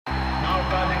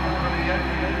This ball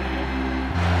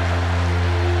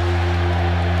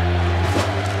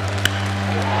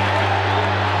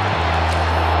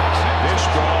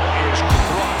is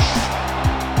crushed.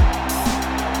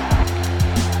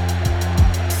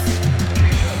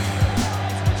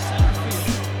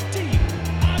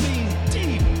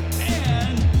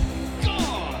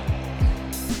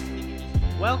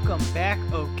 Welcome back,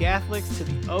 OGATHLICs, to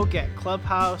the OGAT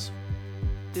Clubhouse.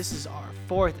 This is our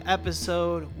 4th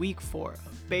episode, week 4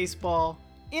 of baseball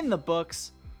in the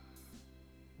books.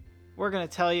 We're going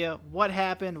to tell you what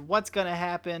happened, what's going to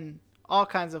happen, all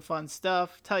kinds of fun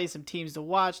stuff, tell you some teams to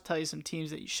watch, tell you some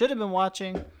teams that you should have been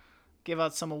watching, give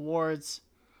out some awards,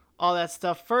 all that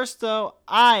stuff. First, though,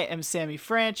 I am Sammy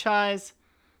Franchise,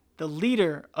 the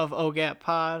leader of OGAT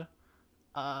Pod,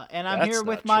 and I'm here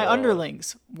with my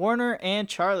underlings, Warner and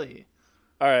Charlie.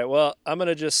 All right, well, I'm going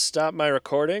to just stop my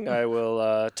recording. I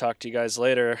will talk to you guys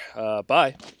later.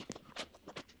 Bye.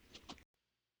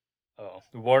 Oh,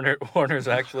 Warner's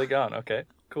actually gone. Okay,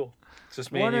 cool. It's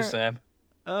just me and you, Sam.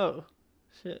 Oh,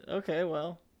 shit. Okay,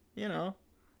 well, you know,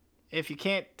 if you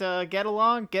can't get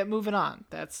along, get moving on.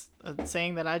 That's a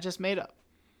saying that I just made up.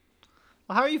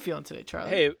 Well, how are you feeling today, Charlie?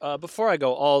 Hey, before I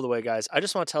go all the way, guys, I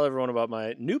just want to tell everyone about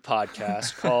my new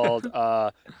podcast called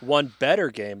One Better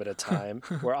Game at a Time,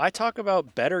 where I talk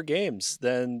about better games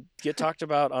than get talked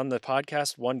about on the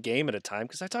podcast One Game at a Time,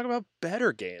 because I talk about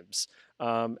better games.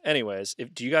 Anyways,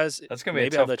 do you guys? That's gonna be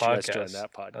maybe a tough I'll let podcast. you guys join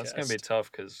that podcast. That's gonna be tough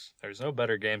because there's no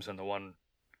better games than the ones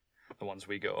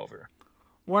we go over.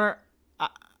 Warner,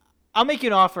 I'll make you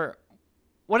an offer.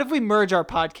 What if we merge our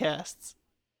podcasts?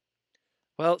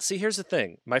 Well, see, here's the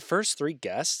thing. My first 3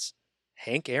 guests,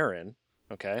 Hank Aaron.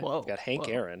 Okay, Whoa, I've got Hank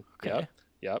Aaron. Okay.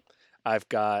 Yep. I've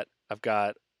got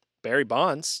Barry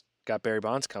Bonds. Got Barry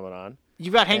Bonds coming on.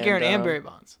 You've got Hank Aaron and Barry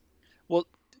Bonds. Well,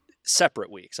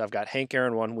 separate weeks. I've got Hank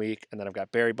Aaron one week, and then I've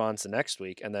got Barry Bonds the next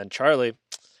week, and then Charlie,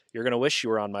 you're gonna wish you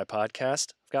were on my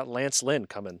podcast. I've got Lance Lynn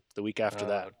coming the week after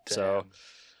that. Damn. So,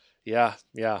 yeah.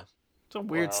 It's a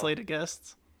weird slate of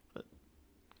guests.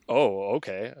 Oh,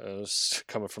 okay. I was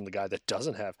coming from the guy that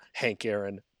doesn't have Hank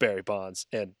Aaron, Barry Bonds,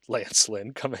 and Lance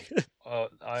Lynn coming.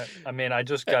 I mean, I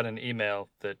just got an email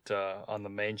that on the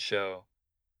main show,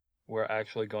 we're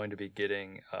actually going to be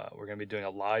doing a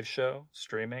live show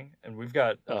streaming, and we've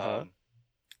got a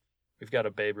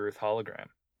Babe Ruth hologram.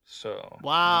 So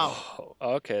wow.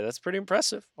 Oh, okay, that's pretty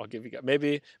impressive. I'll give you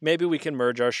maybe we can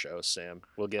merge our shows, Sam.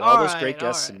 We'll get all those great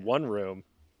guests in one room.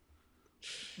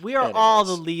 We are all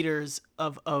the leaders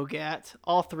of OGAT.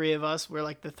 All 3 of us. We're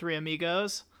like the 3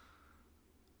 amigos.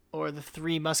 Or the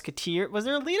 3 musketeers. Was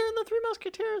there a leader in the 3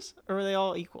 musketeers? Or were they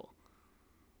all equal?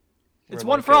 It's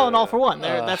one for all and all for one.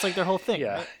 That's like their whole thing.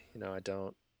 Yeah, right? I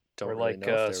don't we're really like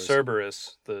know if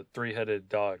Cerberus, the 3-headed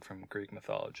dog from Greek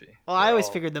mythology. Well, I always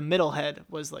figured the middle head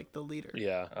was like the leader.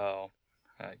 Yeah. Oh.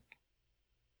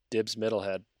 Dibs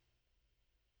middlehead.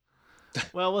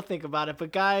 Well, we'll think about it.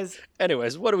 But guys.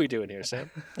 Anyways, what are we doing here,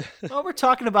 Sam? Well, we're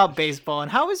talking about baseball.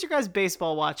 And how was your guys'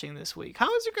 baseball watching this week? How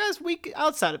was your guys' week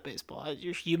outside of baseball?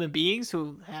 You're human beings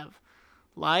who have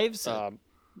lives.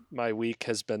 My week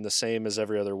has been the same as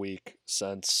every other week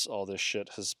since all this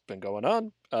shit has been going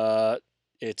on.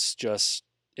 It's just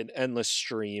an endless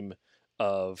stream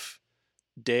of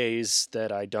days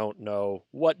that I don't know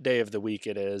what day of the week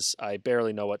it is. I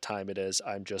barely know what time it is.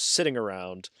 I'm just sitting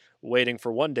around waiting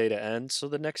for one day to end so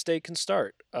the next day can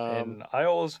start. And I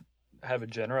always have a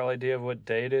general idea of what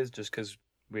day it is just because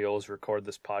we always record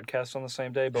this podcast on the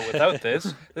same day. But without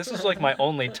this is like my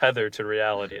only tether to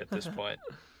reality at this point.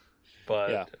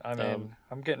 But yeah, I mean,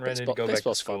 I'm getting ready to go back to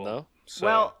school. Baseball's fun, though. So,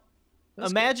 well,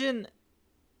 imagine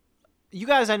you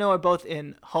guys I know are both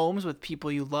in homes with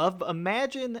people you love, but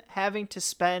imagine having to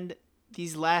spend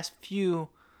these last few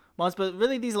months, but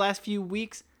really these last few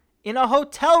weeks, in a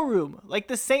hotel room like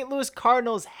the St. Louis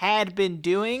Cardinals had been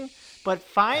doing. But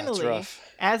finally,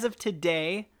 as of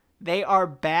today, they are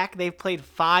back. They've played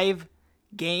 5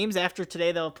 games. After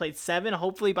today, they'll have played 7.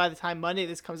 Hopefully, by the time Monday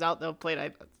this comes out, they'll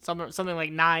play something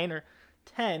like 9 or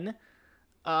 10.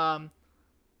 But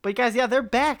guys, yeah, they're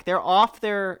back. They're off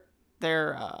their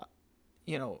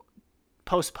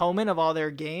postponement of all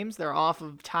their games. They're off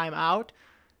of timeout.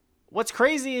 What's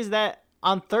crazy is that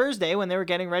on Thursday, when they were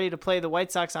getting ready to play the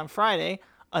White Sox on Friday,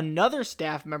 another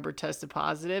staff member tested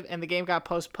positive, and the game got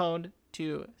postponed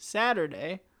to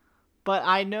Saturday. But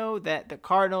I know that the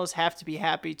Cardinals have to be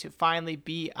happy to finally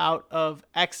be out of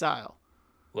exile.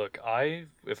 Look,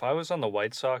 if I was on the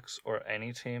White Sox or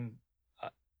any team,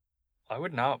 I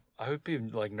would not. I would be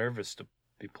like nervous to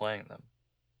be playing them.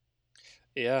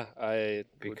 Yeah, I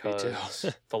because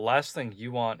the last thing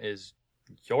you want is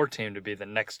your team to be the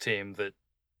next team that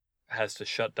has to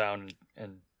shut down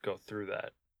and go through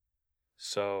that.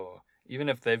 So even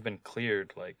if they've been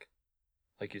cleared, like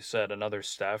you said, another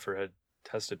staffer had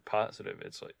tested positive.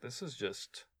 It's like, this is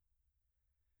just,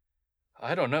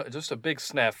 I don't know, just a big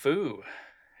snafu.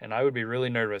 And I would be really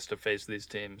nervous to face these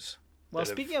teams. Well, that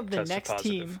have speaking of the tested next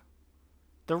positive. team,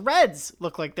 the Reds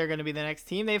look like they're going to be the next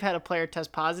team. They've had a player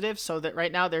test positive, so that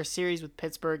right now their series with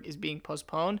Pittsburgh is being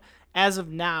postponed. As of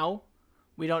now,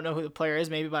 we don't know who the player is.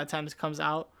 Maybe by the time this comes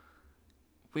out,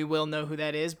 we will know who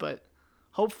that is, but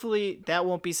hopefully that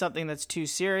won't be something that's too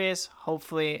serious.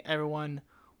 Hopefully everyone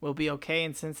will be okay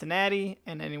in Cincinnati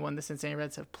and anyone the Cincinnati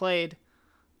Reds have played.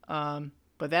 But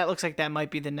that looks like that might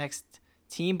be the next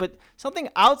team. But something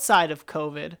outside of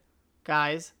COVID,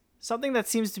 guys, something that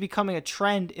seems to be becoming a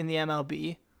trend in the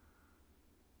MLB,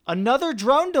 another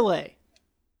drone delay.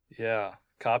 Yeah,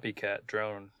 copycat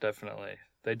drone, definitely.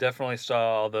 They definitely saw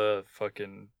all the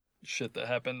fucking shit that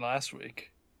happened last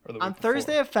week. Or the On week before.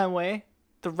 Thursday at Fenway,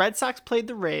 the Red Sox played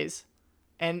the Rays,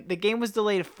 and the game was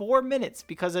delayed 4 minutes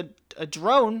because a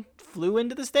drone flew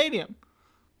into the stadium.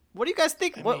 What do you guys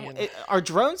think? Are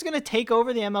drones going to take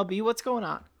over the MLB? What's going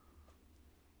on?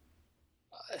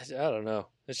 I don't know.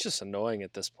 It's just annoying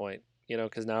at this point,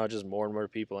 because now just more and more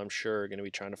people, I'm sure, are going to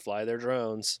be trying to fly their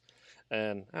drones,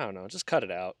 and I don't know, just cut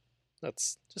it out.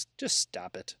 That's just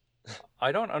stop it.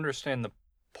 I don't understand the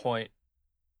point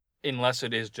unless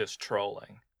it is just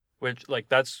trolling, which, like,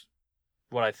 that's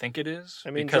what I think it is.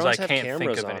 I mean, because drones I have can't cameras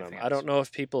think of on anything them. else. I don't know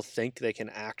if people think they can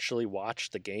actually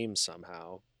watch the game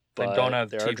somehow. They But don't have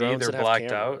there are TV. drones They're that have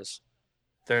blacked out. cameras.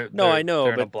 They're I know,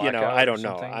 they're in a but blackout I or don't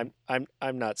know. something.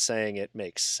 I'm not saying it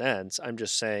makes sense. I'm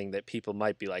just saying that people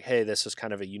might be like, "Hey, this is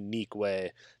kind of a unique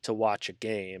way to watch a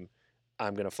game.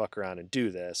 I'm gonna fuck around and do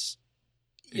this."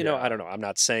 Yeah. I don't know. I'm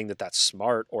not saying that that's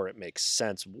smart or it makes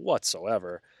sense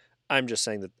whatsoever. I'm just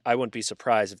saying that I wouldn't be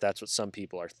surprised if that's what some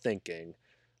people are thinking.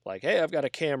 Like, hey, I've got a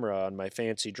camera on my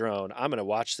fancy drone. I'm gonna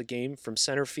watch the game from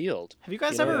center field. Have you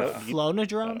guys You know, ever you- flown a I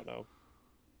drone? don't know.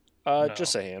 No.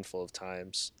 Just a handful of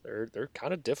times. They're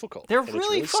kind of difficult. They're and it's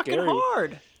really fucking scary.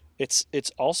 hard.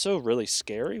 It's also really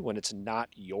scary when it's not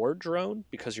your drone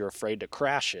because you're afraid to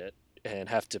crash it and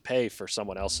have to pay for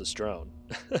someone else's drone.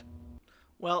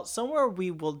 Well, somewhere we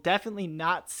will definitely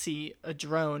not see a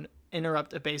drone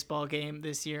interrupt a baseball game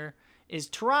this year is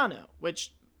Toronto,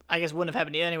 which I guess wouldn't have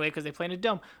happened anyway because they play in a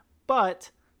dome.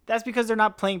 But that's because they're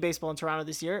not playing baseball in Toronto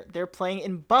this year. They're playing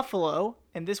in Buffalo,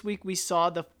 and this week we saw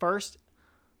the first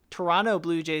Toronto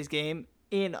Blue Jays game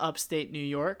in upstate New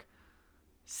York.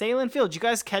 Salem Field. Did you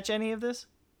guys catch any of this?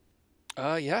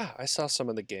 Yeah, I saw some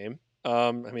of the game.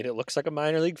 I mean, it looks like a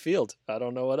minor league field. I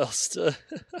don't know what else to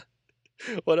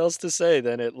what else to say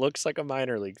than it looks like a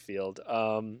minor league field. It's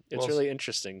Well, really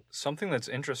interesting. Something that's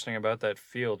interesting about that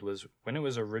field was when it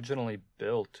was originally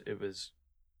built, it was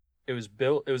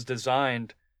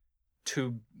designed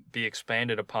to be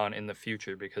expanded upon in the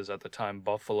future because at the time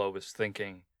Buffalo was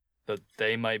thinking that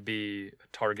they might be a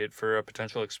target for a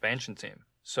potential expansion team.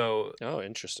 So Oh,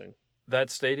 interesting. that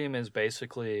stadium is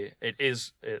basically it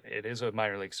is a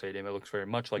minor league stadium. It looks very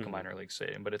much like a minor league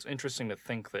stadium, but it's interesting to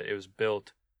think that it was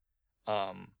built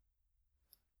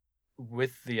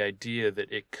with the idea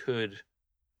that it could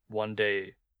one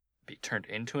day be turned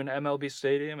into an MLB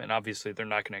stadium, and obviously they're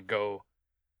not going to go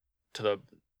to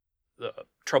the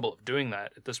trouble of doing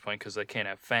that at this point because they can't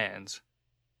have fans.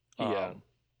 Yeah.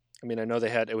 I mean, I know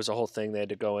it was a whole thing. They had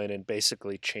to go in and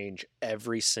basically change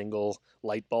every single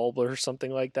light bulb or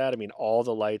something like that. I mean, all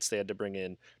the lights, they had to bring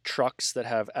in trucks that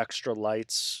have extra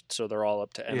lights, so they're all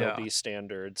up to MLB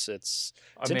standards. It's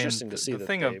interesting to see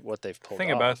what they've pulled off. The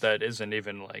thing about that isn't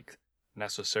even like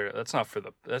necessary. That's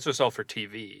just all for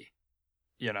TV.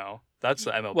 That's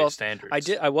the MLB standards.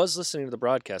 I was listening to the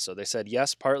broadcast, so they said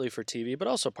yes, partly for TV, but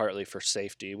also partly for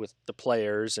safety with the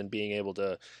players and being able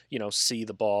to, see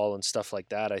the ball and stuff like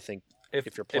that. I think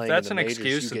if you're playing, if that's in the an majors,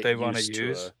 excuse you that get they want to used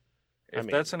use, to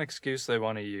that's an excuse they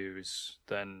want to use,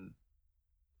 then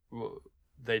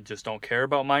they just don't care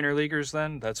about minor leaguers.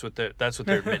 Then that's what they're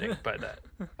admitting by that.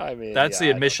 I mean, that's the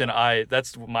admission.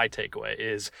 That's my takeaway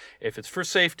is if it's for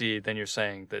safety, then you're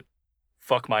saying that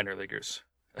fuck minor leaguers.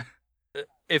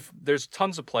 If there's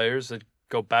tons of players that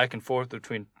go back and forth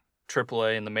between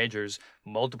AAA and the majors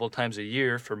multiple times a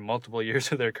year for multiple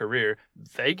years of their career,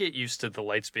 they get used to the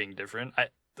lights being different.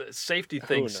 The safety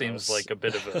thing seems like a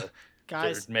bit of a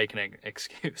Guys, they're making an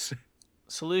excuse.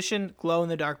 Solution: glow in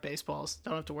the dark baseballs.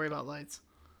 Don't have to worry about lights.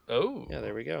 Oh, yeah,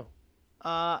 there we go.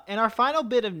 And our final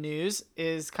bit of news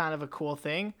is kind of a cool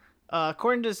thing.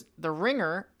 According to The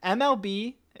Ringer,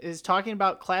 MLB is talking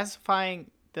about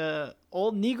classifying the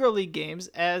old Negro League games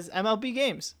as MLB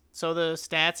games. So the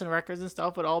stats and records and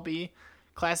stuff would all be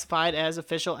classified as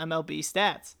official MLB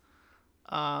stats.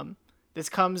 This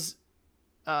comes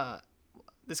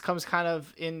kind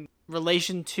of in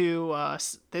relation to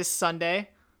this Sunday,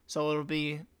 so it'll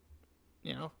be,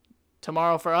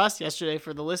 tomorrow for us, yesterday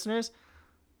for the listeners.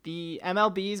 The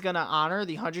MLB is going to honor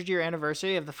the 100-year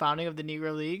anniversary of the founding of the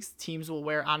Negro Leagues. Teams will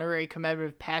wear honorary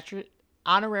commemorative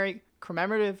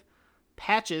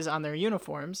patches on their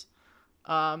uniforms.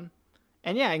 And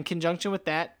yeah, in conjunction with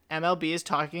that, MLB is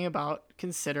talking about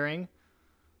considering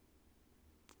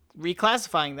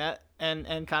reclassifying that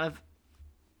and kind of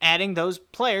adding those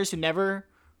players who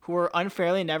were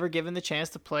unfairly never given the chance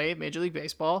to play Major League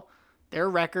Baseball. Their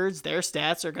records, their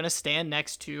stats are going to stand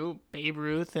next to Babe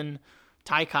Ruth and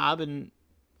Ty Cobb and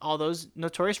all those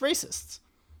notorious racists.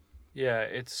 Yeah,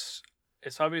 it's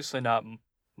obviously not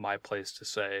my place to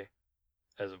say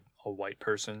as a white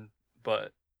person,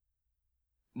 but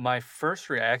my first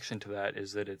reaction to that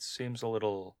is that it seems a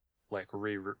little like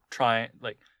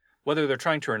whether they're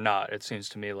trying to or not, it seems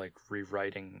to me like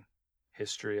rewriting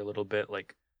history a little bit.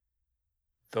 Like,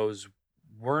 those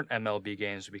weren't MLB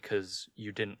games because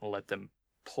you didn't let them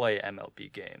play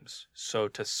MLB games. So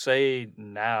to say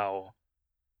now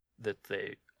that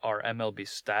they are MLB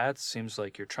stats seems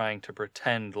like you're trying to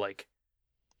pretend like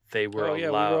they were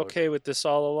allowed. We were okay with this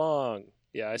all along.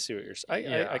 Yeah, I see what you're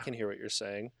saying. I can hear what you're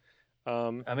saying.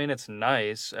 I mean, it's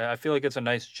nice. I feel like it's a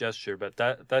nice gesture, but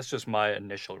that's just my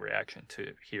initial reaction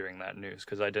to hearing that news,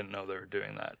 because I didn't know they were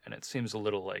doing that, and it seems a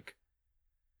little like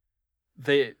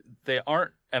they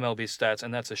aren't MLB stats,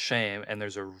 and that's a shame, and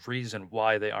there's a reason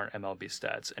why they aren't MLB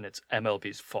stats, and it's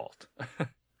MLB's fault.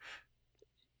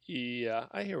 Yeah,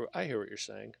 I hear what you're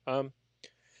saying. I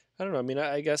don't know. I mean,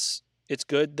 I guess it's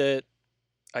good that,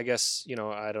 I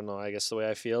don't know. I guess the way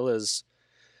I feel is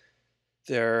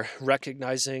they're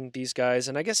recognizing these guys,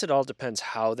 and I guess it all depends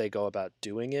how they go about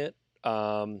doing it.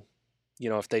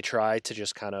 If they try to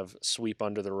just kind of sweep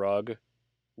under the rug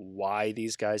why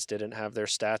these guys didn't have their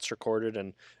stats recorded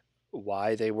and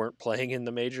why they weren't playing in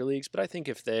the major leagues. But I think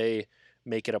if they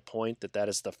make it a point that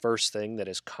is the first thing that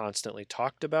is constantly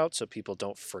talked about so people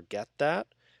don't forget that,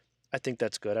 I think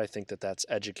that's good. I think that's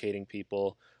educating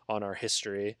people on our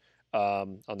history,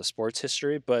 on the sports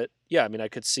history. But yeah, I mean, I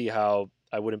could see how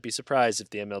I wouldn't be surprised if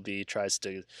the MLB tries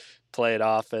to play it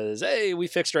off as, hey, we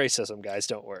fixed racism, guys,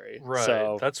 don't worry. Right.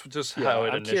 So that's just how it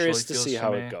I'm initially curious to feels see to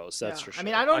how me. it goes. That's for sure. I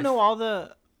mean, I don't know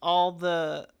all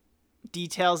the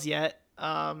details yet.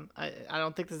 I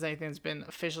don't think there's anything that's been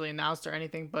officially announced or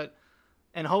anything,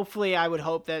 and hopefully I would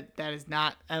hope that is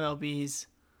not MLB's.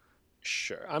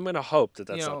 Sure. I'm going to hope that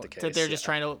that's not the case. That they're just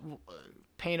trying to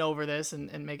paint over this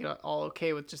and make it all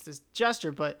okay with just this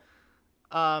gesture. But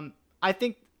I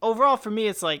think overall for me,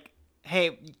 it's like,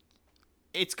 hey,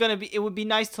 it would be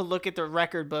nice to look at the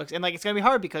record books, and like, it's going to be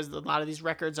hard because a lot of these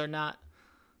records are not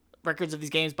records of these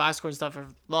games, box scores and stuff are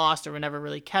lost or were never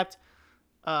really kept.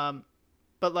 But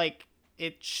like,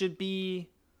 it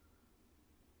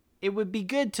would be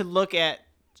good to look at,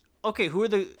 okay,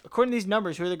 according to these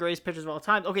numbers, who are the greatest pitchers of all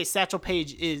time? Okay, Satchel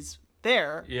Paige is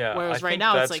there. Yeah. Whereas right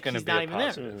now it's like he's not even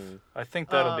there. Mm-hmm. I think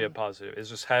that'll be a positive. It's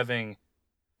just having,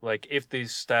 like, if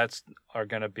these stats are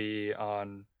going to be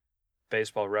on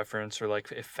Baseball Reference, or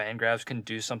like if Fangraphs can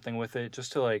do something with it,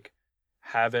 just to like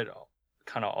have it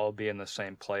kind of all be in the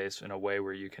same place in a way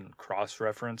where you can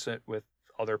cross-reference it with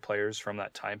other players from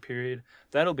that time period,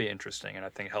 that'll be interesting and I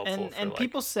think helpful. And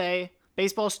people say,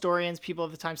 baseball historians, people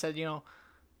of the time said, the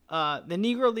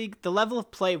Negro League, the level of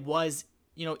play was,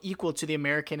 equal to the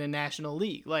American and National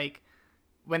League. Like,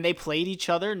 when they played each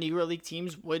other, Negro League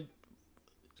teams would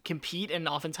compete and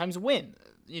oftentimes win.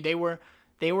 They were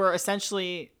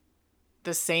essentially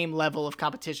the same level of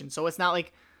competition. So it's not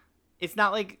like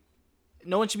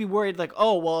no one should be worried like,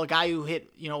 oh, well, a guy who hit,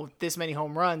 this many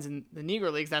home runs in the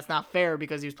Negro Leagues, that's not fair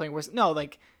because he was playing worse. No,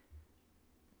 like,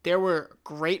 there were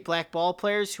great black ball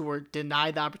players who were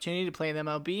denied the opportunity to play in the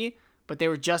MLB, but they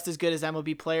were just as good as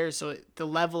MLB players. So the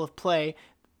level of play,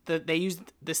 they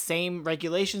used the same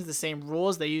regulations, the same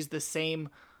rules. They used the same,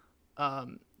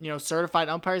 certified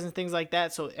umpires and things like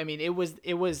that. So, I mean, it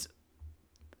was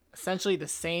essentially the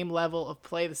same level of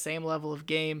play, the same level of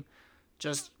game.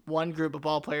 Just one group of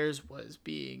ball players was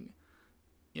being,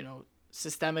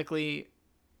 systemically,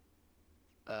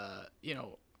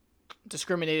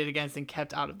 discriminated against and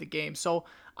kept out of the game. So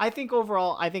I think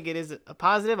overall, it is a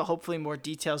positive. Hopefully more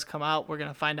details come out. We're going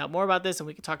to find out more about this and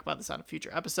we can talk about this on a future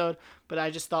episode. But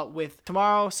I just thought with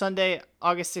tomorrow, Sunday,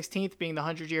 August 16th, being the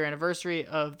 100-year anniversary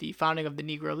of the founding of the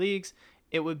Negro Leagues,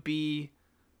 it would be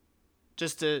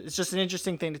it's just an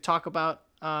interesting thing to talk about.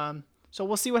 So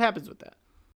we'll see what happens with that.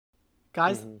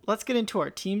 Guys, let's get into our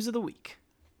teams of the week.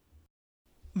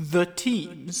 The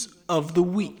teams of the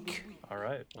week. All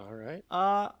right. All right.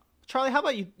 Charlie, how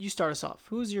about you start us off?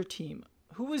 Who's your team?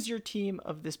 Who was your team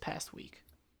of this past week?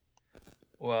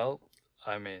 Well,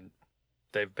 I mean,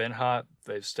 they've been hot.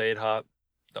 They've stayed hot.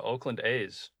 The Oakland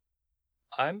A's.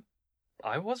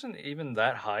 I wasn't even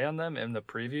that high on them in the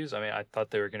previews. I mean, I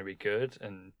thought they were going to be good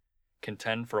and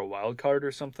contend for a wild card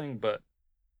or something, but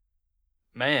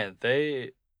man,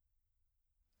 they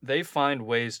find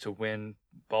ways to win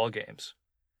ball games.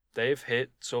 They've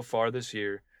hit so far this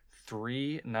year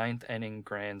 3 ninth inning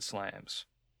grand slams.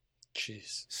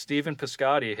 Jeez. Stephen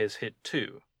Piscotty has hit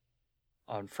 2.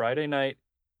 On Friday night,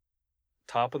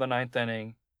 top of the ninth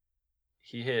inning,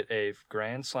 he hit a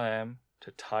grand slam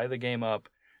to tie the game up,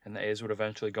 and the A's would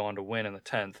eventually go on to win in the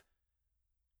 10th.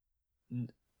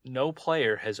 No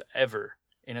player has ever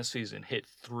in a season hit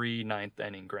 3 ninth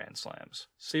inning grand slams.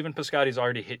 Stephen Piscotty's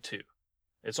already hit 2.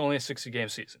 It's only a 60-game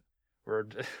season. We're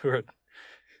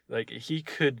like, he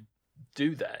could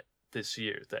do that this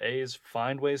year. The A's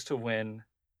find ways to win.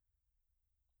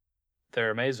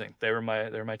 They're amazing. They're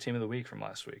my team of the week from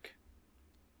last week.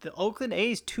 The Oakland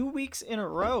A's 2 weeks in a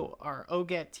row are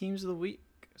OGAT teams of the week.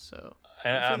 So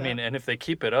I mean, and if they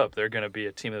keep it up, they're going to be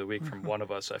a team of the week from one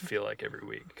of us. I feel like every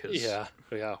week because Yeah,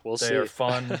 we'll see. they're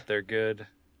fun. They're good.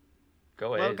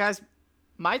 Go A's. well, guys,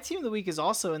 my team of the week is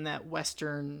also in that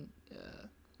Western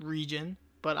region,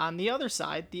 but on the other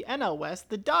side, the NL West,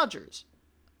 the Dodgers.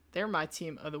 They're my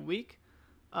team of the week.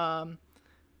 I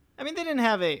mean, they didn't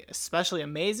have a especially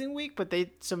amazing week, but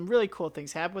some really cool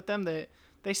things happened with them.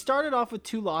 They started off with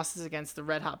 2 losses against the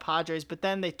Red Hot Padres, but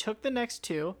then they took the next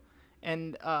 2.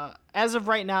 And as of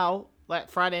right now,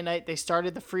 Friday night, they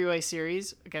started the Freeway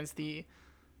Series against the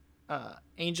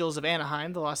Angels of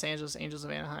Anaheim, the Los Angeles Angels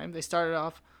of Anaheim. They started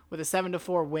off with a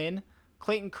 7-4 win.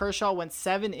 Clayton Kershaw went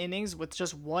 7 innings with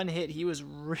just 1 hit. He was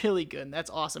really good, and that's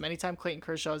awesome. Anytime Clayton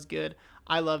Kershaw is good,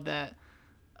 I love that.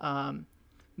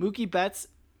 Mookie Betts,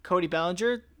 Cody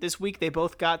Bellinger, this week they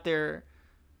both got there's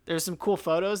some cool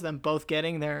photos, them both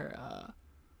getting their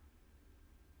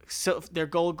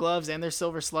gold gloves and their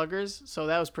silver sluggers. So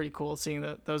that was pretty cool seeing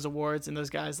those awards and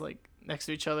those guys like next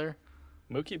to each other.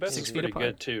 Mookie Betts 6 is feet pretty apart.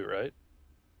 good too, right?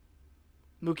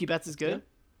 Mookie Betts is good.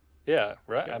 Yeah,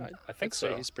 right. Yeah, I think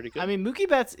so. He's pretty good. I mean, Mookie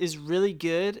Betts is really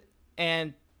good,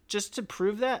 and just to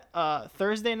prove that,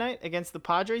 Thursday night against the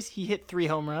Padres, he hit 3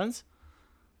 home runs.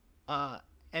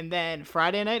 And then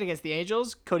Friday night against the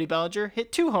Angels, Cody Bellinger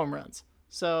hit 2 home runs.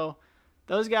 So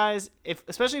those guys,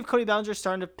 especially if Cody Bellinger's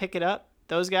starting to pick it up,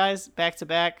 those guys back to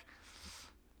back,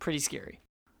 pretty scary.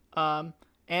 And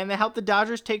they helped the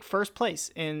Dodgers take first place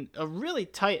in a really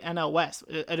tight NL West,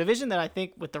 a division that I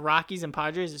think with the Rockies and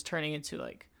Padres is turning into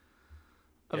like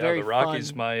a very the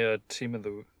Rockies, fun...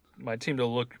 my team to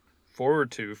look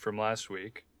forward to from last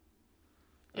week.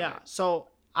 Yeah, so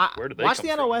Where did they watch come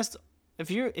the NL from? West. If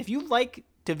you like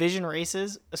division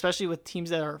races, especially with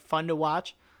teams that are fun to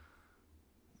watch,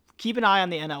 keep an eye on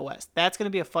the NL West. That's going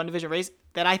to be a fun division race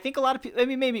that I think a lot of people, I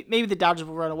mean, maybe the Dodgers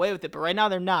will run away with it, but right now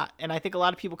they're not. And I think a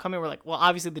lot of people come in were like, well,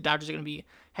 obviously the Dodgers are going to be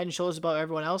head and shoulders above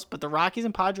everyone else, but the Rockies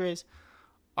and Padres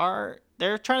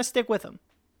they're trying to stick with them.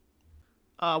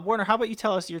 Warner, how about you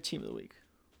tell us your team of the week?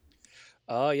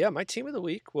 Yeah, my team of the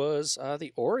week was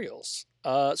the Orioles.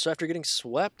 So after getting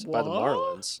swept by the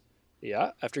Marlins,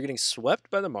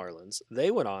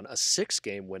 they went on a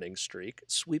 6-game winning streak,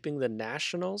 sweeping the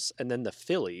Nationals and then the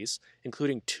Phillies,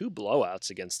 including 2 blowouts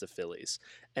against the Phillies.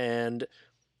 And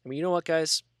I mean, you know what,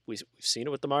 guys? We've seen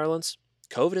it with the Marlins.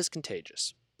 COVID is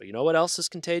contagious. But you know what else is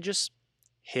contagious?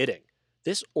 Hitting.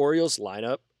 This Orioles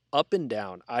lineup, up and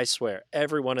down, I swear,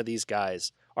 every one of these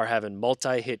guys are having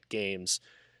multi-hit games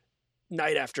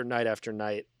night after night after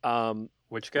night.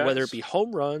 Which guys? Whether it be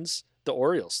home runs, the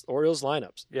Orioles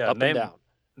lineups, up and down.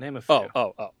 Name a few.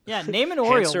 Oh. Yeah, name an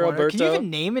Oriole. Hanser Warner. Can you Alberto. even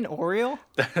name an Oriole?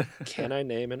 Can I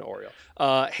name an Oriole?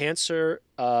 Hanser,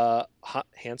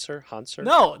 Hanser?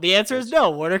 No, the answer is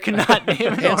no. Warner cannot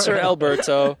name an Hanser Oriole.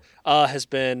 Alberto has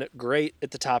been great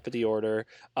at the top of the order.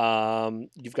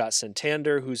 You've got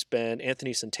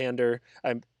Anthony Santander.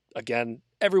 Again,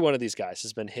 every one of these guys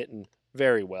has been hitting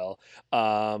very well.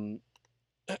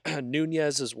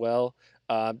 Nunez as well.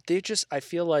 I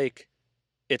feel like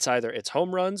it's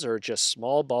home runs or just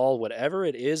small ball, whatever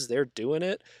it is, they're doing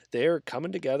it. They're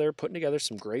coming together, putting together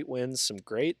some great wins, some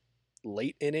great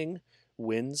late inning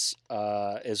wins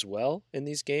as well in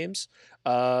these games.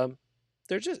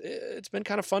 It's been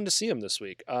kind of fun to see them this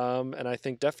week. And I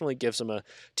think definitely gives them a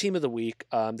team of the week.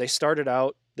 They started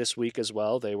out this week as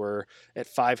well. They were at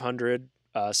 500,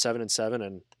 7-7,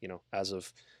 and as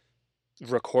of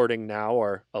recording now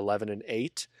are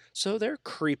 11-8, so they're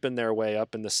creeping their way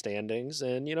up in the standings.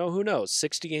 And who knows?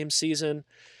 60-game season,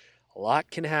 a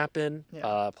lot can happen.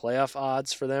 Yeah. Playoff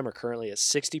odds for them are currently at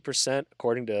 60%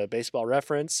 according to Baseball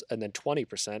Reference, and then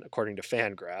 20% according to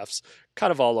Fangraphs.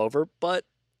 Kind of all over, but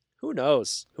who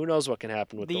knows? Who knows what can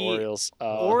happen with the Orioles? Well,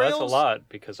 that's a Orioles- lot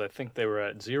because I think they were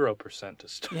at 0% to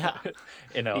start. Yeah.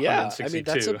 In Yeah, 162. I mean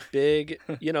that's a big,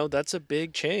 that's a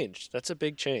big change. That's a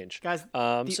big change. Guys,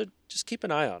 so just keep an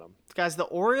eye on them. Guys, the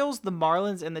Orioles, the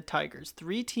Marlins, and the Tigers.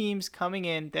 3 teams coming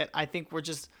in that I think were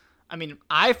just. I mean,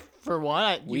 for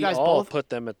one, you We guys all both put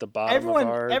them at the bottom of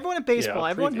our. Everyone in baseball,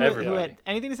 everyone who everybody. had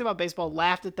anything to say about baseball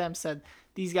laughed at them, said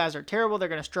these guys are terrible. They're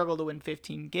going to struggle to win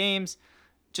 15 games.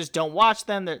 Just don't watch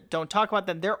them. Don't talk about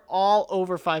them. They're all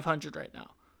over 500 right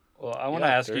now. Well, I want to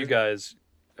ask you guys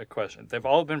a question. They've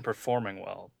all been performing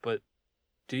well, but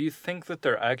do you think that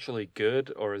they're actually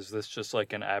good, or is this just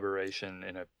like an aberration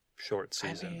in a short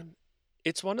season? I mean,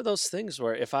 it's one of those things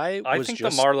where if I think the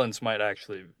Marlins might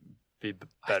actually be better.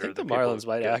 I think the Marlins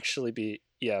might actually be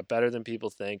better than people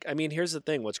think. I mean, here's the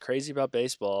thing. What's crazy about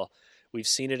baseball, we've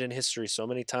seen it in history so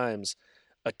many times.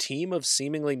 A team of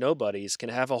seemingly nobodies can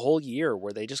have a whole year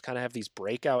where they just kind of have these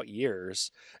breakout years.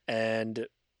 And,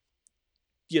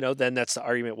 then that's the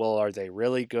argument. Well, are they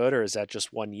really good, or is that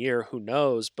just one year? Who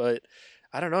knows? But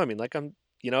I don't know. I mean, like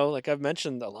I've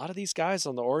mentioned, a lot of these guys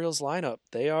on the Orioles lineup,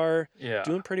 they are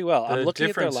doing pretty well. I'm looking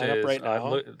at their lineup right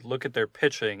now. I look at their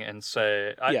pitching and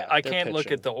say, I can't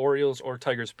look at the Orioles or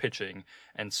Tigers pitching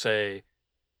and say,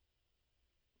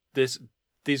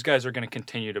 these guys are going to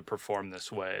continue to perform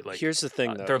this way. Like, here's the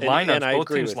thing, though. Their lineups, both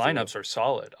teams' lineups are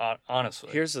solid,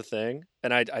 honestly. Here's the thing,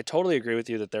 and I totally agree with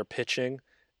you that their pitching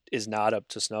is not up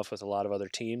to snuff with a lot of other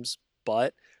teams,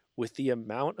 but with the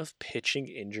amount of pitching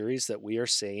injuries that we are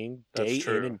seeing day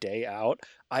in and day out,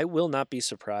 I will not be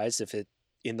surprised if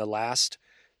in the last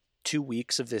 2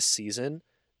 weeks of this season,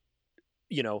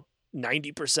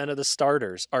 90% of the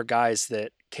starters are guys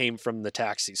that came from the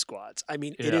taxi squads. I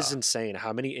mean, it is insane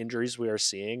how many injuries we are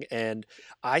seeing. And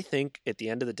I think at the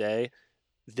end of the day,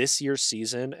 this year's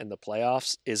season and the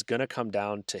playoffs is going to come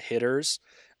down to hitters,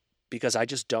 because I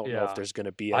just don't know if there's going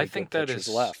to be any good pitchers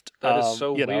left. That is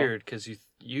so weird, because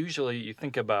usually you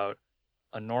think about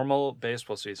a normal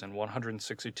baseball season,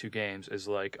 162 games is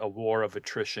like a war of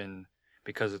attrition,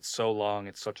 because it's so long,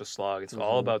 it's such a slog. It's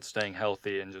all about staying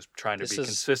healthy and just trying to be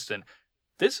consistent.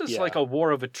 This is like a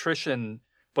war of attrition,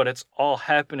 but it's all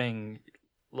happening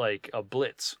like a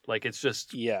blitz. Like it's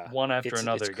just one after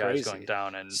another, guys going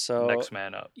down and next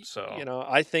man up. So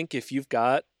I think if you've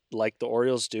got, like the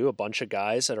Orioles do, a bunch of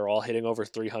guys that are all hitting over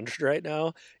 300 right now,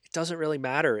 it doesn't really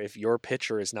matter if your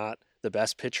pitcher is not the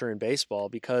best pitcher in baseball,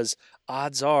 because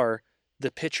odds are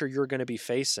the pitcher you're going to be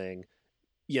facing,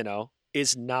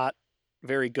 is not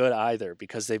very good either,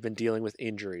 because they've been dealing with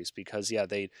injuries, because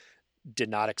they did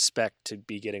not expect to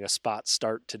be getting a spot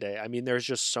start today. I mean, there's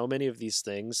just so many of these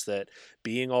things that,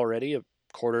 being already a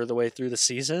quarter of the way through the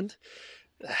season,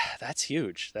 that's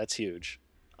huge. That's huge.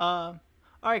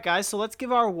 All right, guys, so let's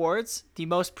give our awards, the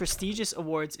most prestigious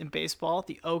awards in baseball,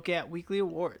 the OGAT Weekly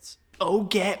Awards.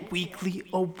 OGAT Weekly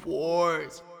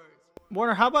Awards.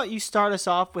 Warner, how about you start us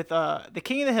off with the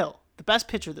King of the Hill, the best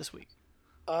pitcher this week?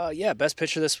 Best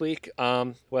pitcher this week.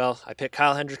 Well, I picked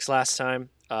Kyle Hendricks last time.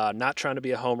 Not trying to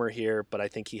be a homer here, but I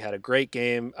think he had a great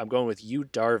game. I'm going with Yu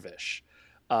Darvish.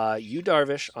 Yu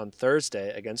Darvish on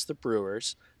Thursday against the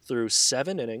Brewers threw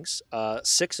 7 innings.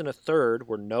 6 1/3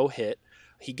 were no hit.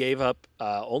 He gave up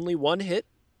only 1 hit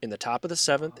in the top of the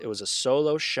 7th. It was a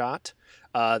solo shot.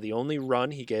 The only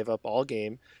run he gave up all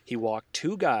game. He walked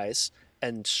 2 guys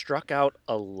and struck out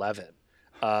 11.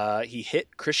 He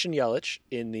hit Christian Yelich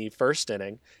in the first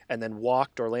inning and then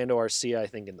walked Orlando Arcia, I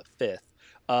think, in the 5th.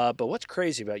 But what's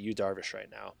crazy about Yu Darvish right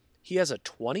now, he has a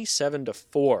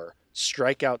 27-4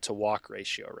 strikeout to walk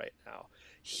ratio right now.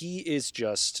 He is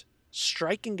just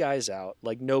striking guys out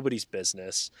like nobody's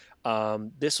business.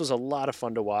 This was a lot of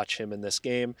fun to watch him in this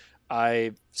game.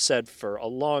 I said for a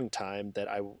long time that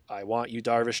I want Yu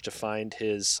Darvish to find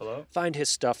his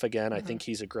stuff again. I think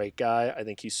he's a great guy. I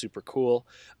think he's super cool.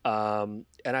 And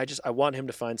I want him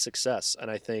to find success. And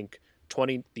I think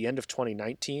the end of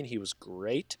 2019, he was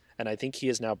great. And I think he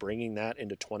is now bringing that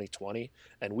into 2020.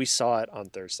 And we saw it on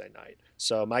Thursday night.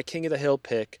 So my King of the Hill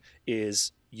pick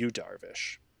is Yu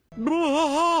Darvish.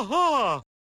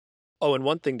 Oh, and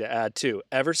one thing to add, too.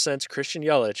 Ever since Christian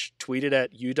Yelich tweeted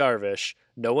at Yu Darvish,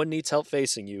 "No one needs help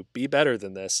facing you. Be better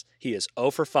than this," he is 0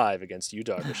 for 5 against Yu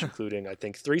Darvish, including, I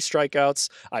think, 3 strikeouts.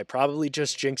 I probably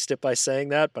just jinxed it by saying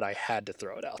that, but I had to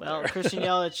throw it out there. Well, Christian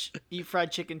Yelich, eat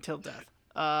fried chicken till death.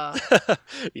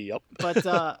 Yep.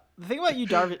 But The thing about you,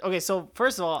 Darvish. Okay, so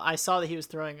first of all, I saw that he was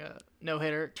throwing a no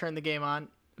hitter, turned the game on,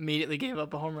 immediately gave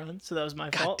up a home run, so that was my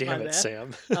God fault. damn My it, bad.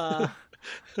 Sam.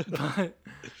 But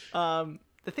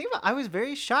the thing about I was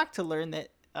very shocked to learn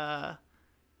that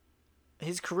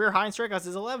his career high in strikeouts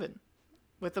is 11.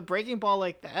 With a breaking ball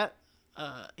like that,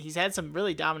 he's had some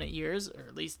really dominant years, or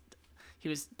at least he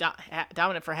was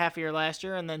dominant for half a year last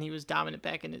year, and then he was dominant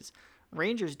back in his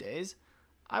Rangers days.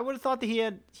 I would have thought that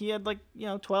he had like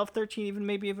 12, 13,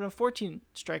 even a 14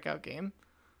 strikeout game.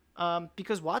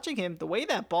 Because watching him, the way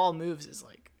that ball moves is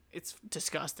like it's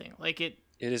disgusting. Like it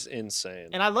is insane.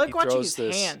 And I like He watching throws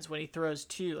his hands when he throws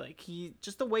too. Like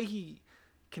just the way he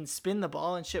can spin the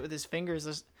ball and shit with his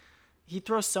fingers. He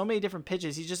throws so many different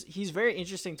pitches. He's very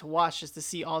interesting to watch just to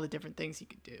see all the different things he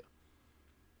could do.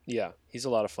 Yeah, he's a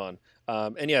lot of fun.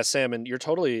 And yeah, Sam, and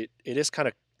it is kind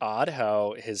of odd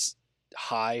how his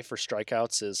high for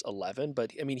strikeouts is 11,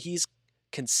 but I mean, he's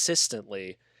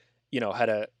consistently, had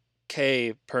a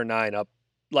K per 9 up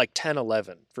like 10,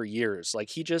 11 for years. Like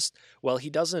he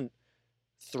doesn't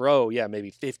throw, maybe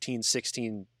 15,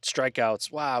 16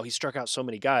 strikeouts. Wow, he struck out so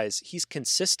many guys. He's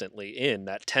consistently in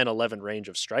that 10, 11 range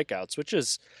of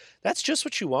strikeouts, that's just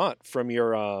what you want from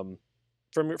your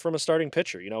from a starting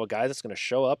pitcher. A guy that's going to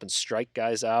show up and strike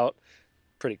guys out.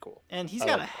 Pretty cool. And he's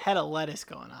got a head of lettuce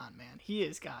going on, man. He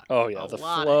has got the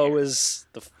flow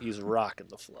he's rocking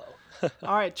the flow.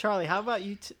 All right, Charlie, how about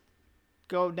you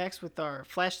go next with our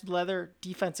Flash Leather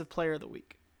Defensive Player of the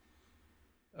Week?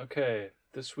 Okay,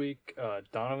 this week,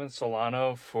 Donovan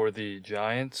Solano for the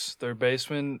Giants, third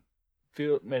baseman,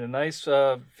 made a nice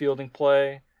fielding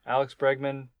play. Alex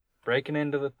Bregman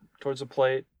breaking towards the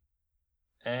plate,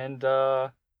 and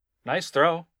nice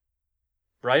throw,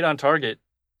 right on target.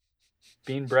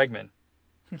 Bean Bregman,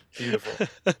 beautiful.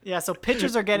 Yeah, so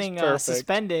pitchers are getting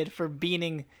suspended for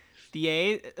beaning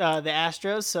the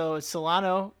Astros. So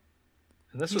Solano.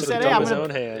 And this he was said, "Hey,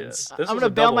 I'm gonna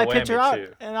bail my pitcher out,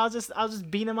 and I'll just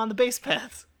beat him on the base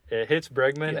paths." It hits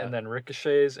Bregman and then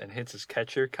ricochets and hits his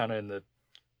catcher kind of in the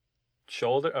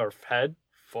shoulder or head,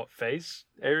 face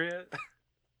area.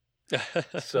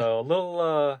 So a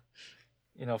little,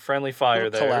 friendly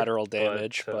fire there. Collateral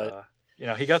damage, but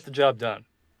he got the job done.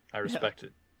 I respect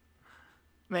it.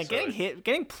 Man,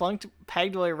 getting plunked,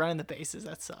 pegged while you're running the bases,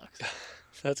 that sucks.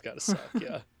 That's gotta suck,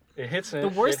 yeah. It hits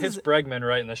Bregman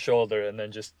right in the shoulder and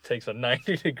then just takes a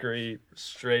 90-degree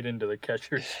straight into the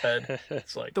catcher's head.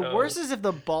 It's like the worst is if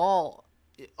the ball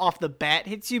off the bat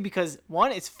hits you because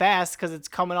one, it's fast because it's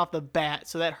coming off the bat,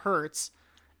 so that hurts,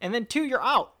 and then two, you're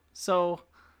out, so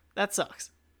that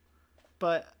sucks.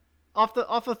 But off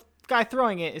the guy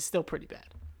throwing it is still pretty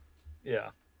bad.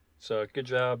 Yeah. So good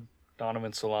job,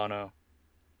 Donovan Solano.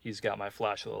 He's got my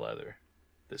Flash of the Leather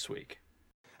this week.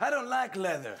 I don't like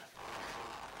leather.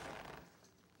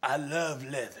 I love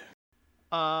leather.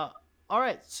 All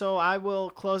right, so I will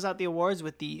close out the awards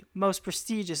with the most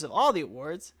prestigious of all the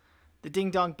awards, the Ding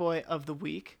Dong Boy of the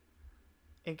Week.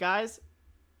 And guys,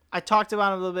 I talked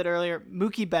about him a little bit earlier.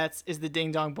 Mookie Betts is the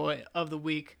Ding Dong Boy of the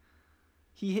Week.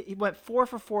 He went 4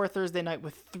 for 4 Thursday night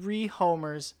with 3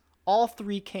 homers. All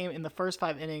 3 came in the first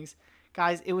 5 innings.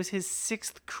 Guys, it was his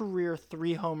 6th career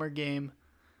 3-homer game.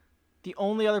 The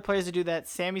only other players to do that,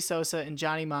 Sammy Sosa and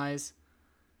Johnny Mize.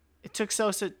 It took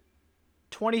Sosa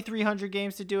 2,300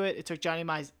 games to do it. It took Johnny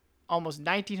Mize almost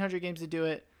 1,900 games to do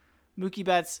it. Mookie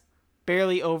Betts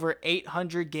barely over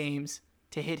 800 games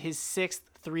to hit his 6th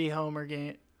 3-homer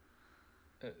game.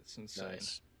 It's insane.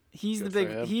 Nice. He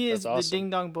is That's the Ding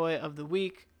Dong Boy of the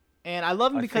Week. And I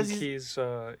love him because he's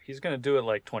going to do it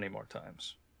like 20 more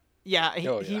times. Yeah,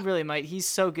 he really might. He's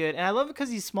so good. And I love it because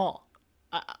he's small.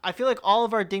 I feel like all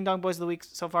of our Ding Dong Boys of the Week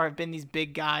so far have been these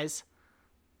big guys.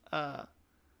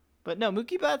 But no,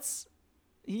 Mookie Betts,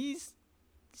 he's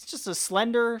just a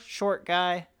slender, short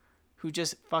guy who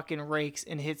just fucking rakes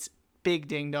and hits big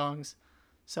ding dongs.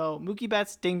 So Mookie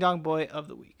Betts, Ding Dong Boy of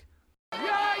the Week.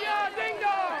 Yeah, ding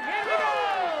dong, here we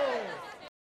go!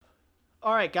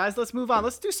 All right, guys, let's move on.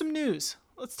 Let's do some news.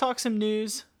 Let's talk some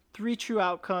news. 3 true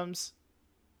outcomes.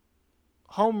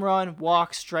 Home run,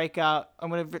 walk, strikeout. I'm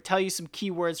going to tell you some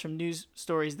keywords from news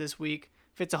stories this week.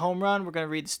 If it's a home run, we're going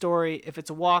to read the story. If it's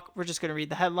a walk, we're just going to read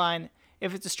the headline.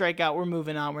 If it's a strikeout, we're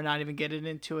moving on. We're not even getting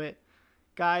into it.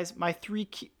 Guys, my 3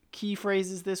 key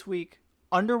phrases this week: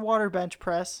 underwater bench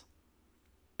press,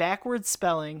 backwards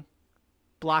spelling,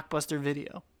 blockbuster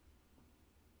video.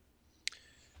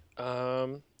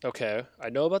 Okay. I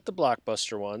know about the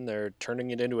Blockbuster one. They're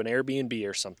turning it into an Airbnb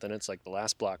or something. It's like the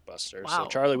last Blockbuster. Wow, so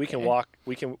Charlie, we okay.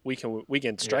 we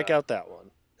can strike out that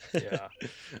one. Yeah.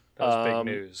 That was big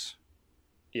news.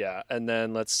 Yeah, and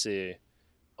then let's see.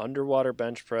 Underwater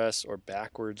bench press or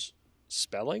backwards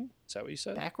spelling? Is that what you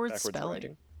said? Backwards spelling.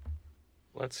 writing.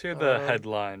 Let's hear the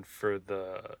headline for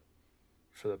the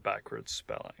backwards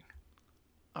spelling.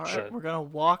 All right, Shit. we're going to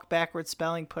walk backwards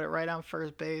spelling, put it right on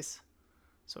first base,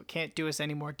 so it can't do us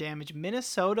any more damage.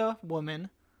 Minnesota woman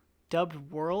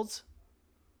dubbed world's...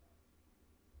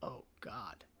 Oh,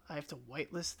 God. I have to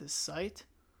whitelist this site?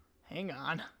 Hang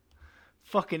on.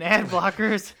 Fucking ad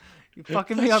blockers. You're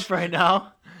fucking me up right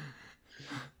now.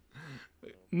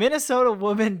 Minnesota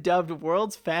woman dubbed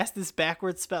world's fastest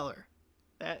backwards speller.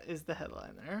 That is the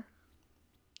headline there.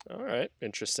 All right,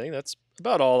 interesting. That's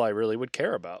about all I really would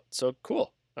care about. So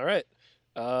cool. All right.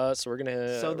 So we're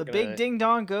gonna. So the big ding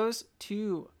dong goes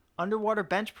to underwater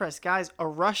bench press, guys. A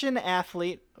Russian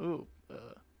athlete.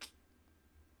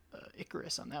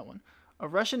 Icarus on that one. A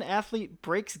Russian athlete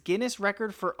breaks Guinness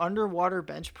record for underwater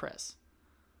bench press.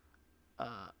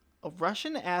 A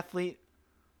Russian athlete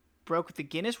broke the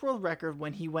Guinness World Record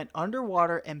when he went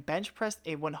underwater and bench pressed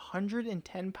a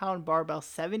 110-pound barbell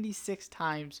 76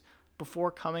 times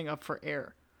before coming up for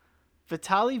air.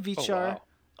 Vitaly Vichar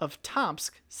of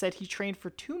Tomsk said he trained for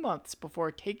 2 months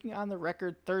before taking on the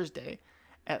record Thursday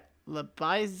at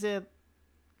Lebaiz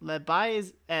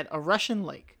at a Russian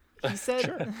lake. He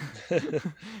said,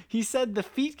 he said the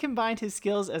feat combined his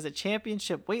skills as a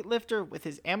championship weightlifter with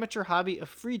his amateur hobby of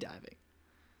freediving.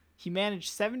 He managed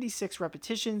 76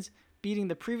 repetitions, beating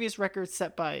the previous record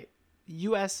set by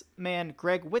U.S. man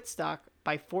Greg Whitstock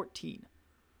by 14.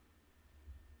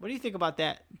 What do you think about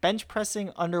that? Bench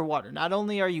pressing underwater. Not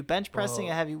only are you bench pressing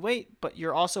a heavy weight, but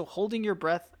you're also holding your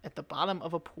breath at the bottom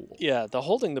of a pool. Yeah, the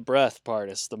holding the breath part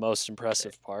is the most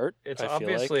impressive part. It's I feel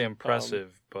obviously like.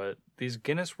 impressive, but these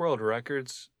Guinness World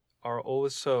Records are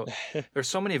always so... There's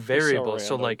so many variables.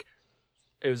 So, random. like,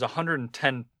 it was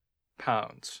 110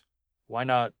 pounds. Why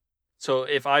not... So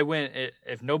if I went...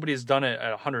 If nobody's done it at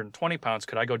 120 pounds,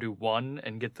 could I go do one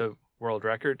and get the world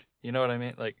record? You know what I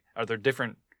mean? Like, are there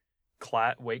different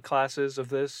weight classes of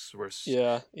this?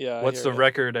 Yeah. What's the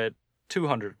record at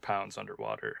 200 pounds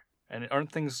underwater? And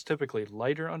aren't things typically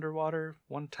lighter underwater?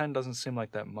 110 doesn't seem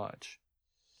like that much.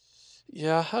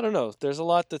 Yeah, I don't know. There's a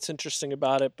lot that's interesting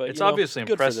about it, but It's obviously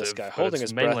good impressive. for this guy but holding it's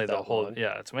his mainly breath. the that hold. long.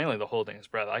 Yeah, it's mainly the holding his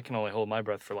breath. I can only hold my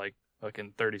breath for like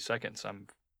fucking 30 seconds.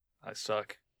 I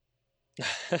suck.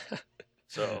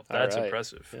 So that's right.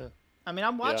 impressive. Yeah. I mean,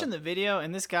 I'm watching the video,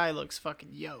 and this guy looks fucking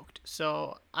yoked.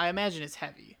 So I imagine it's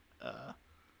heavy.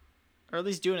 Or at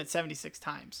least doing it 76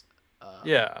 times.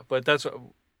 Yeah, but that's what,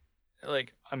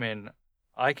 like, I mean,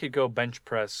 I could go bench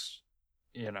press,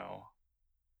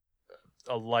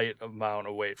 a light amount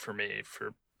of weight for me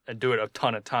and do it a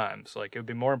ton of times. Like, it would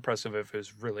be more impressive if it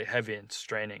was really heavy and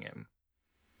straining him.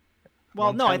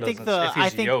 Well, no, I think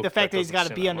yoked, the fact that he's doesn't got to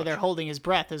seem be that under there much. holding his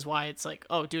breath is why it's like,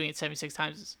 oh, doing it 76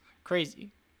 times is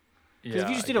crazy. Because Yeah, if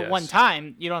you just I did it one guess.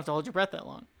 time, you don't have to hold your breath that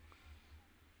long.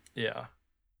 Yeah.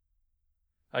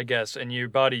 I guess, and your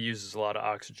body uses a lot of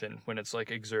oxygen when it's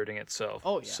like exerting itself.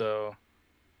 Oh, yeah. So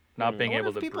not being I wonder able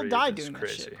if to people breathe died is doing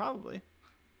crazy. that shit. Probably.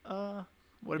 Would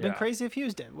have been Yeah. crazy if he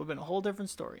was dead. Would have been a whole different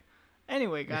story.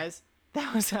 Anyway, guys,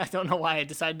 that was, I don't know why I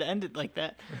decided to end it like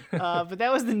that. But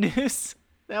that was the news.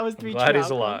 That was three. Glad true he's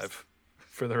outcomes. alive,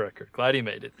 for the record. Glad he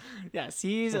made it. Yes,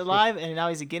 he's alive, and now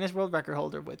he's a Guinness World Record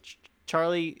holder, which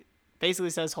Charlie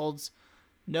basically says holds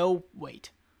no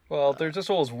weight. Well, they're just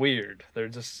always weird. They're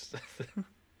just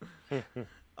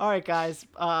All right, guys.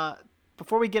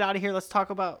 Before we get out of here, let's talk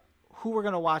about who we're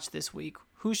going to watch this week.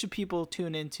 Who should people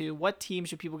tune into? What team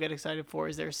should people get excited for?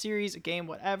 Is there a series, a game,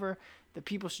 whatever that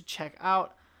people should check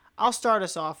out? I'll start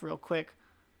us off real quick.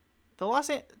 The Los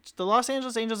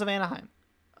Angeles Angels of Anaheim.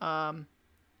 I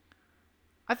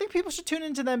think people should tune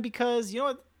into them because, you know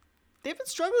what? They've been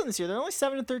struggling this year. They're only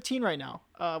 7-13 right now.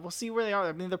 We'll see where they are.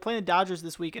 I mean, they're playing the Dodgers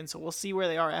this weekend, so we'll see where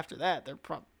they are after that. They're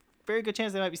very good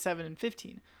chance they might be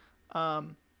 7-15.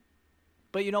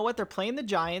 But you know what? They're playing the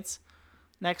Giants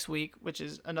next week, which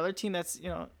is another team that's,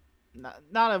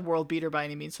 not a world beater by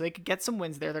any means. So they could get some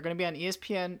wins there. They're going to be on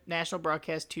ESPN national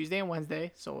broadcast Tuesday and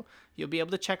Wednesday, so you'll be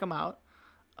able to check them out.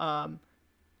 On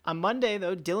Monday,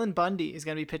 though, Dylan Bundy is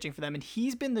going to be pitching for them, and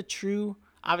he's been the true,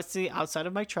 obviously outside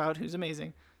of Mike Trout, who's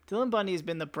amazing. Dylan Bundy has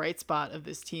been the bright spot of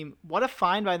this team. What a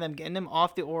find by them getting him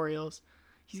off the Orioles.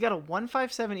 He's got a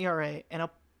 1.57 ERA and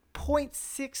a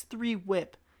 .63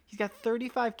 WHIP. He's got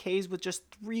 35 Ks with just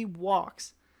 3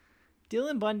 walks.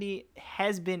 Dylan Bundy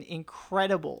has been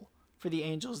incredible for the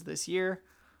Angels this year.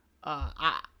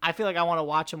 I feel like I want to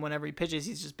watch him whenever he pitches.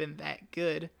 He's just been that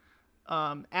good.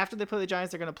 After they play the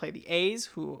Giants, they're going to play the A's,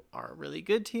 who are a really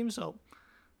good team. So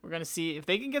we're going to see if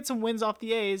they can get some wins off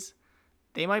the A's.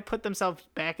 They might put themselves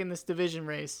back in this division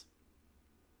race.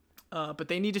 But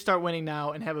they need to start winning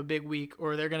now and have a big week,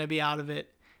 or they're going to be out of it.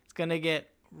 It's going to get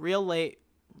real late,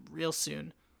 real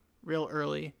soon, real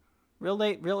early. Real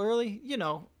late, real early? You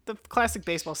know, the classic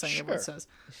baseball saying everyone says.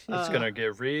 It's going to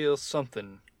get real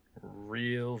something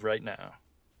real right now.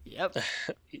 Yep.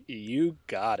 You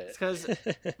got it. Because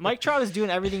Mike Trout is doing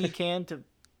everything he can to,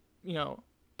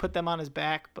 put them on his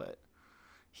back, but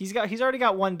he's already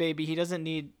got one baby. He doesn't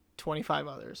need 25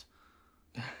 others.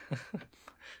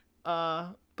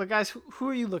 But guys, who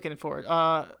are you looking for?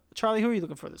 Charlie, who are you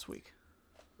looking for this week?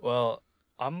 Well,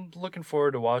 I'm looking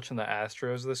forward to watching the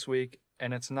Astros this week,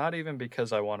 and it's not even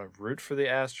because I want to root for the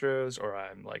Astros or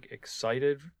I'm like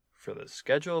excited for the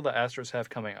schedule the Astros have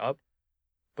coming up.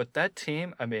 But that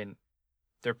team, I mean,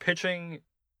 their pitching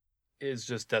is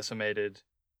just decimated.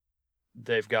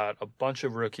 They've got a bunch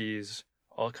of rookies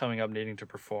all coming up needing to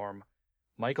perform.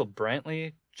 Michael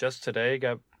Brantley just today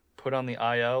got put on the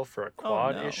IL for a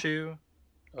quad issue.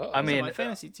 Uh-oh. I mean, my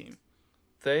fantasy team.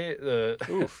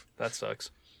 Oof, that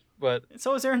sucks. But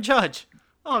so is Aaron Judge.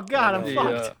 Oh God, I'm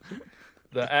fucked.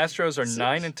 The Astros are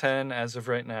 9-10 as of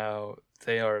right now.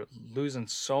 They are losing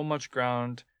so much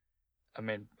ground. I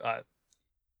mean,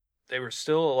 they were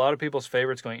still a lot of people's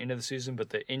favorites going into the season, but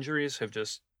the injuries have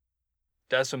just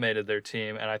decimated their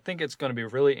team, and I think it's going to be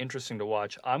really interesting to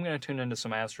watch. I'm going to tune into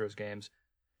some Astros games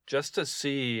just to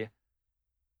see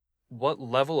what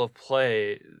level of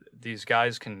play these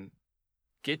guys can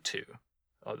get to.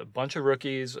 A bunch of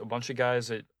rookies, a bunch of guys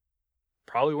that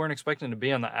probably weren't expecting to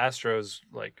be on the Astros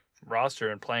roster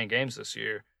and playing games this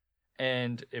year.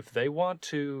 And if they want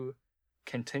to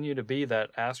continue to be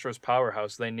that Astros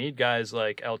powerhouse, they need guys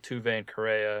like Altuve and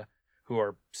Correa, who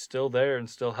are still there and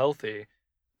still healthy,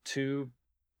 to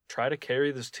try to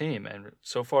carry this team. And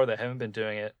so far they haven't been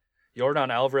doing it. Yordan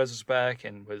Alvarez is back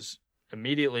and was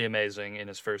immediately amazing in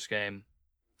his first game.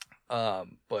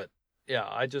 But yeah,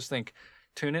 I just think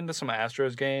tune into some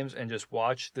Astros games and just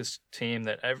watch this team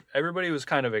that everybody was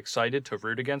kind of excited to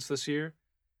root against this year.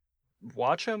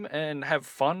 Watch them and have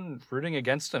fun rooting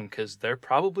against them because they're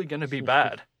probably going to be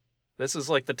bad. This is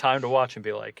like the time to watch and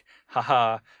be like,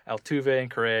 haha, Altuve and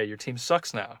Correa, your team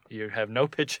sucks now. You have no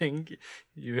pitching.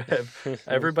 You have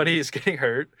everybody is getting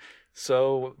hurt.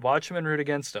 So watch them and root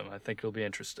against them. I think it'll be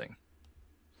interesting.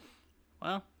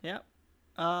 Well, yeah.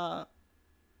 The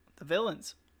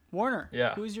villains. Warner,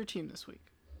 who's your team this week?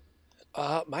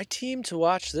 My team to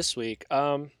watch this week.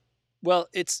 Well,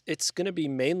 it's going to be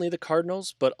mainly the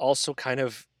Cardinals, but also kind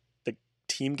of the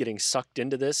team getting sucked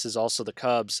into this is also the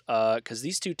Cubs, because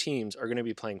these two teams are going to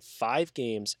be playing 5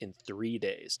 games in 3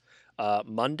 days.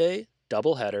 Monday,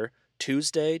 doubleheader.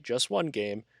 Tuesday, just 1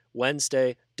 game.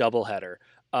 Wednesday, doubleheader.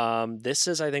 This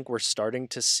is, I think, we're starting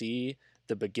to see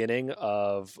the beginning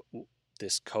of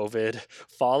this COVID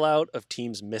fallout of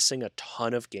teams missing a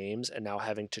ton of games and now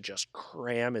having to just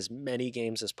cram as many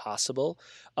games as possible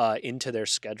into their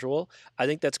schedule. I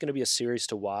think that's going to be a series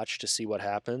to watch to see what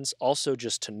happens. Also,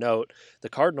 just to note, the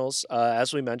Cardinals,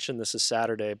 as we mentioned, this is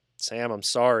Saturday. Sam, I'm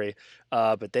sorry,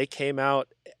 but they came out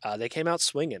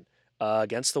swinging.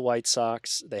 Against the White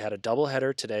Sox. They had a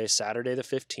doubleheader today, Saturday the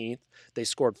 15th. They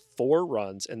scored 4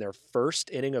 runs in their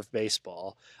first inning of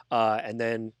baseball, and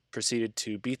then proceeded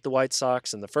to beat the White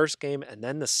Sox in the first game and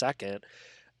then the second.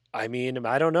 I mean,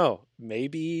 I don't know.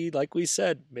 Maybe, like we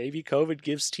said, maybe COVID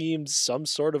gives teams some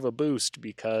sort of a boost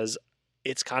because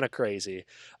it's kind of crazy.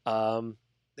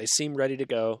 They seem ready to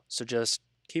go, so just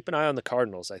keep an eye on the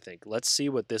Cardinals, I think. Let's see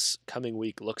what this coming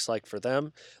week looks like for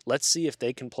them. Let's see if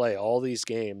they can play all these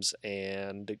games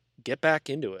and get back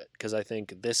into it, because I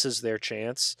think this is their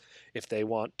chance if they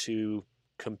want to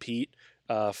compete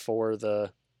for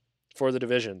the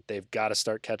division. They've got to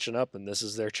start catching up, and this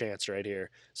is their chance right here.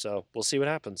 So we'll see what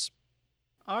happens.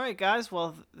 All right, guys.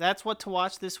 Well, that's what to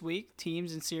watch this week,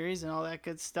 teams and series and all that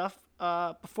good stuff.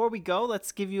 Before we go,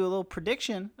 let's give you a little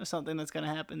prediction of something that's going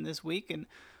to happen this week. And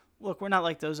look, we're not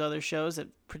like those other shows that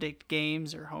predict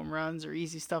games or home runs or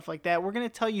easy stuff like that. We're going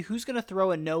to tell you who's going to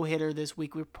throw a no-hitter this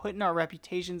week. We're putting our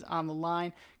reputations on the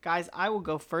line. Guys, I will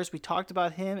go first. We talked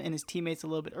about him and his teammates a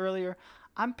little bit earlier.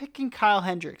 I'm picking Kyle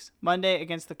Hendricks Monday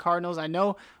against the Cardinals. I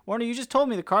know, Warner, you just told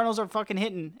me the Cardinals are fucking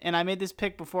hitting, and I made this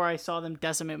pick before I saw them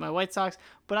decimate my White Sox,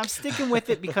 but I'm sticking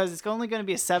with it because it's only going to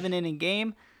be a 7-inning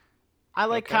game. I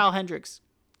like Kyle Hendricks.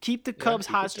 Keep the Cubs'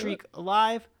 hot streak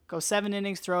alive. Go 7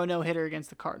 innings, throw a no-hitter against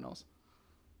the Cardinals.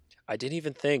 I didn't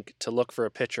even think to look for a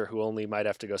pitcher who only might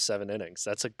have to go 7 innings.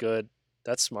 That's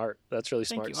smart. That's really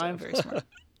smart. Thank you. I'm very smart.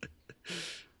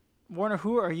 Warner,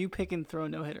 who are you picking to throw a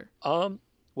no-hitter?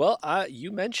 Well,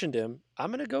 you mentioned him. I'm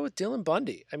going to go with Dylan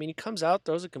Bundy. I mean, he comes out,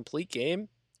 throws a complete game.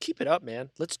 Keep it up, man.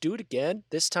 Let's do it again.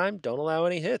 This time, don't allow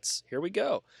any hits. Here we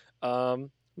go.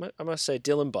 I'm gonna say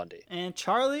Dylan Bundy. And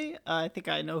Charlie, I think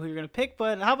I know who you're going to pick,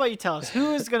 but how about you tell us?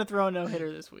 Who is going to throw a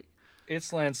no-hitter this week?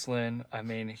 It's Lance Lynn. I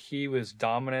mean, he was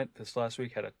dominant this last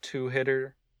week, had a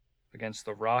 2-hitter against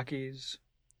the Rockies.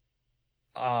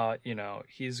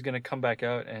 He's going to come back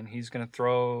out and he's going to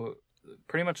throw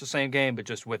pretty much the same game, but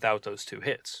just without those 2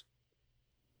 hits.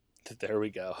 There we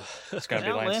go. It's going to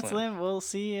be Lance Lynn. We'll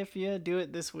see if you do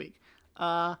it this week.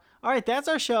 All right, that's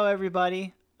our show,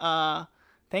 everybody.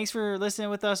 Thanks for listening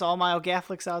with us, all my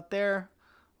OGATflix out there.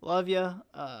 Love you.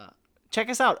 Check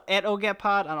us out at OGAT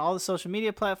Pod on all the social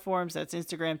media platforms. That's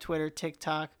Instagram, Twitter,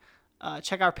 TikTok.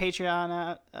 Check our Patreon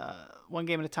out, One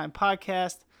Game at a Time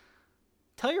podcast.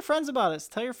 Tell your friends about us.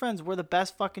 Tell your friends we're the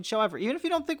best fucking show ever. Even if you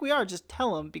don't think we are, just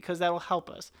tell them because that will help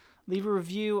us. Leave a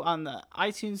review on the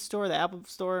iTunes store, the Apple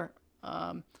store.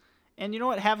 And you know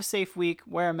what? Have a safe week.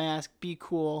 Wear a mask. Be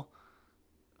cool.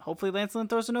 Hopefully Lance Lynn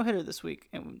throws a no-hitter this week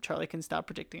and Charlie can stop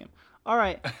predicting him. All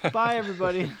right. Bye,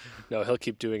 everybody. No, he'll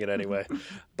keep doing it anyway.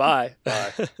 Bye.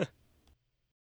 Bye.